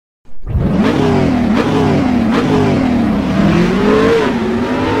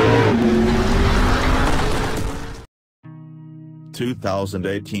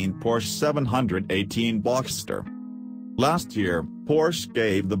2018 Porsche 718 Boxster. Last year, Porsche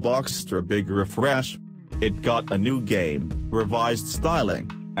gave the Boxster a big refresh. It got a new game, revised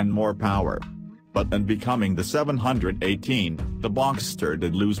styling, and more power. But in becoming the 718, the Boxster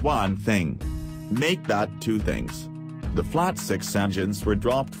did lose one thing. Make that two things. The flat six engines were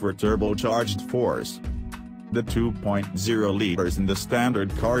dropped for turbocharged fours. The 2.0 liters in the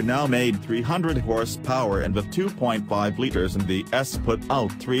standard car now made 300 horsepower, and the 2.5 liters in the S put out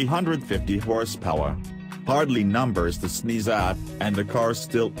 350 horsepower. Hardly numbers to sneeze at, and the car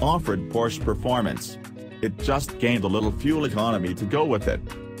still offered Porsche performance. It just gained a little fuel economy to go with it.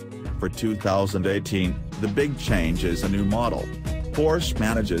 For 2018, the big change is a new model. Porsche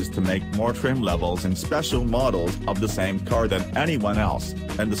manages to make more trim levels in special models of the same car than anyone else,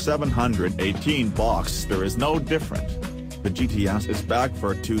 and the 718 Boxster is no different. The GTS is back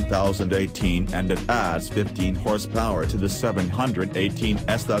for 2018, and it adds 15 horsepower to the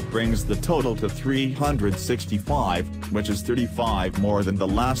 718S. That brings the total to 365, which is 35 more than the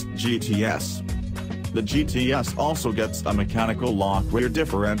last GTS. The GTS also gets a mechanical lock rear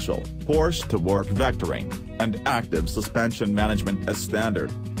differential, Porsche Torque Vectoring, and active suspension management as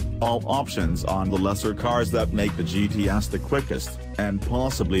standard. All options on the lesser cars that make the GTS the quickest, and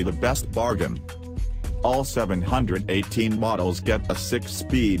possibly the best bargain. All 718 models get a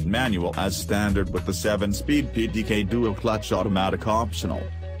 6-speed manual as standard, with the 7-speed PDK dual-clutch automatic optional.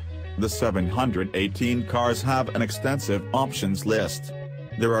 The 718 cars have an extensive options list.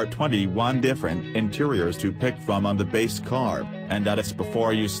 There are 21 different interiors to pick from on the base car, and that is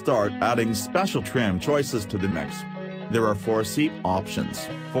before you start adding special trim choices to the mix. There are 4 seat options,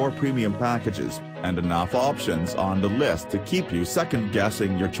 4 premium packages, and enough options on the list to keep you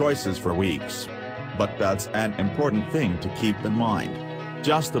second-guessing your choices for weeks. But that's an important thing to keep in mind.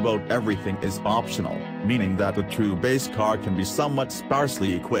 Just about everything is optional, meaning that a true base car can be somewhat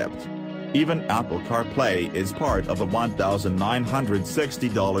sparsely equipped. Even Apple CarPlay is part of a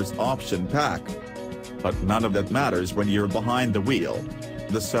 $1,960 option pack. But none of that matters when you're behind the wheel.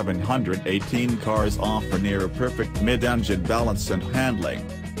 The 718 cars offer near-perfect mid-engine balance and handling,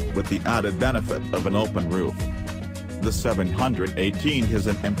 with the added benefit of an open roof. The 718 has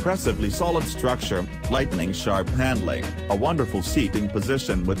an impressively solid structure, lightning-sharp handling, a wonderful seating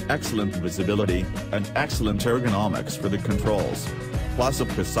position with excellent visibility, and excellent ergonomics for the controls. Plus a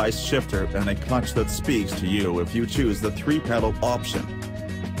precise shifter and a clutch that speaks to you if you choose the 3-pedal option.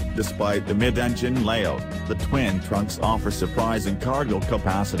 Despite the mid-engine layout, the twin trunks offer surprising cargo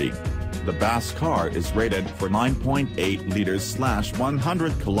capacity. The base car is rated for 9.8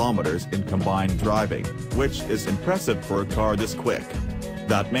 liters/100 kilometers in combined driving, which is impressive for a car this quick.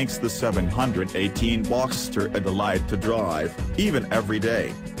 That makes the 718 Boxster a delight to drive, even every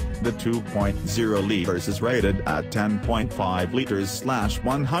day. The 2.0 liters is rated at 10.5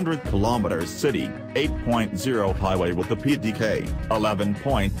 liters/100 kilometers city, 8.0 highway with the PDK,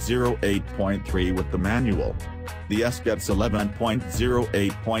 11.08.3 with the manual. The S gets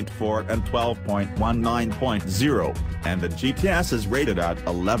 11.08.4 and 12.19.0, and the GTS is rated at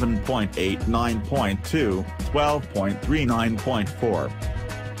 11.89.2, 12.39.4.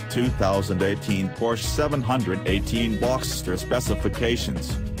 2018 Porsche 718 Boxster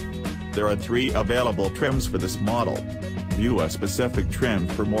specifications. There are 3 available trims for this model. View a specific trim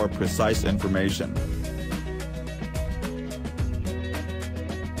for more precise information.